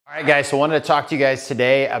All right guys, so I wanted to talk to you guys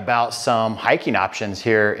today about some hiking options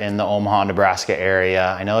here in the Omaha, Nebraska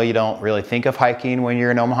area. I know you don't really think of hiking when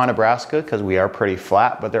you're in Omaha, Nebraska because we are pretty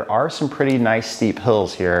flat, but there are some pretty nice steep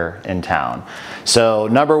hills here in town. So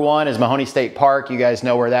number one is Mahoney State Park. You guys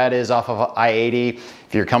know where that is off of I-80.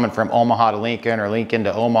 If you're coming from Omaha to Lincoln or Lincoln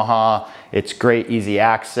to Omaha, it's great, easy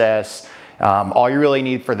access. All you really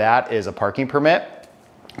need for that is a parking permit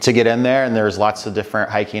to get in there, and there's lots of different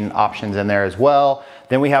hiking options in there as well.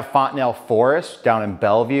 Then we have Fontenelle Forest down in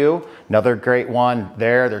Bellevue, another great one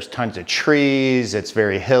there. There's tons of trees, it's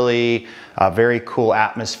very hilly, very cool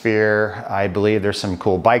atmosphere. I believe there's some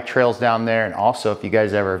cool bike trails down there, and also if you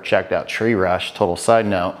guys ever have checked out Tree Rush, total side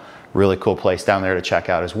note, really cool place down there to check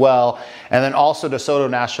out as well. And then also DeSoto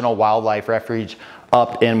National Wildlife Refuge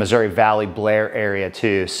up in Missouri Valley, Blair area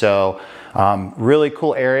too. So really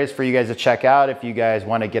cool areas for you guys to check out if you guys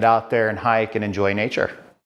want to get out there and hike and enjoy nature.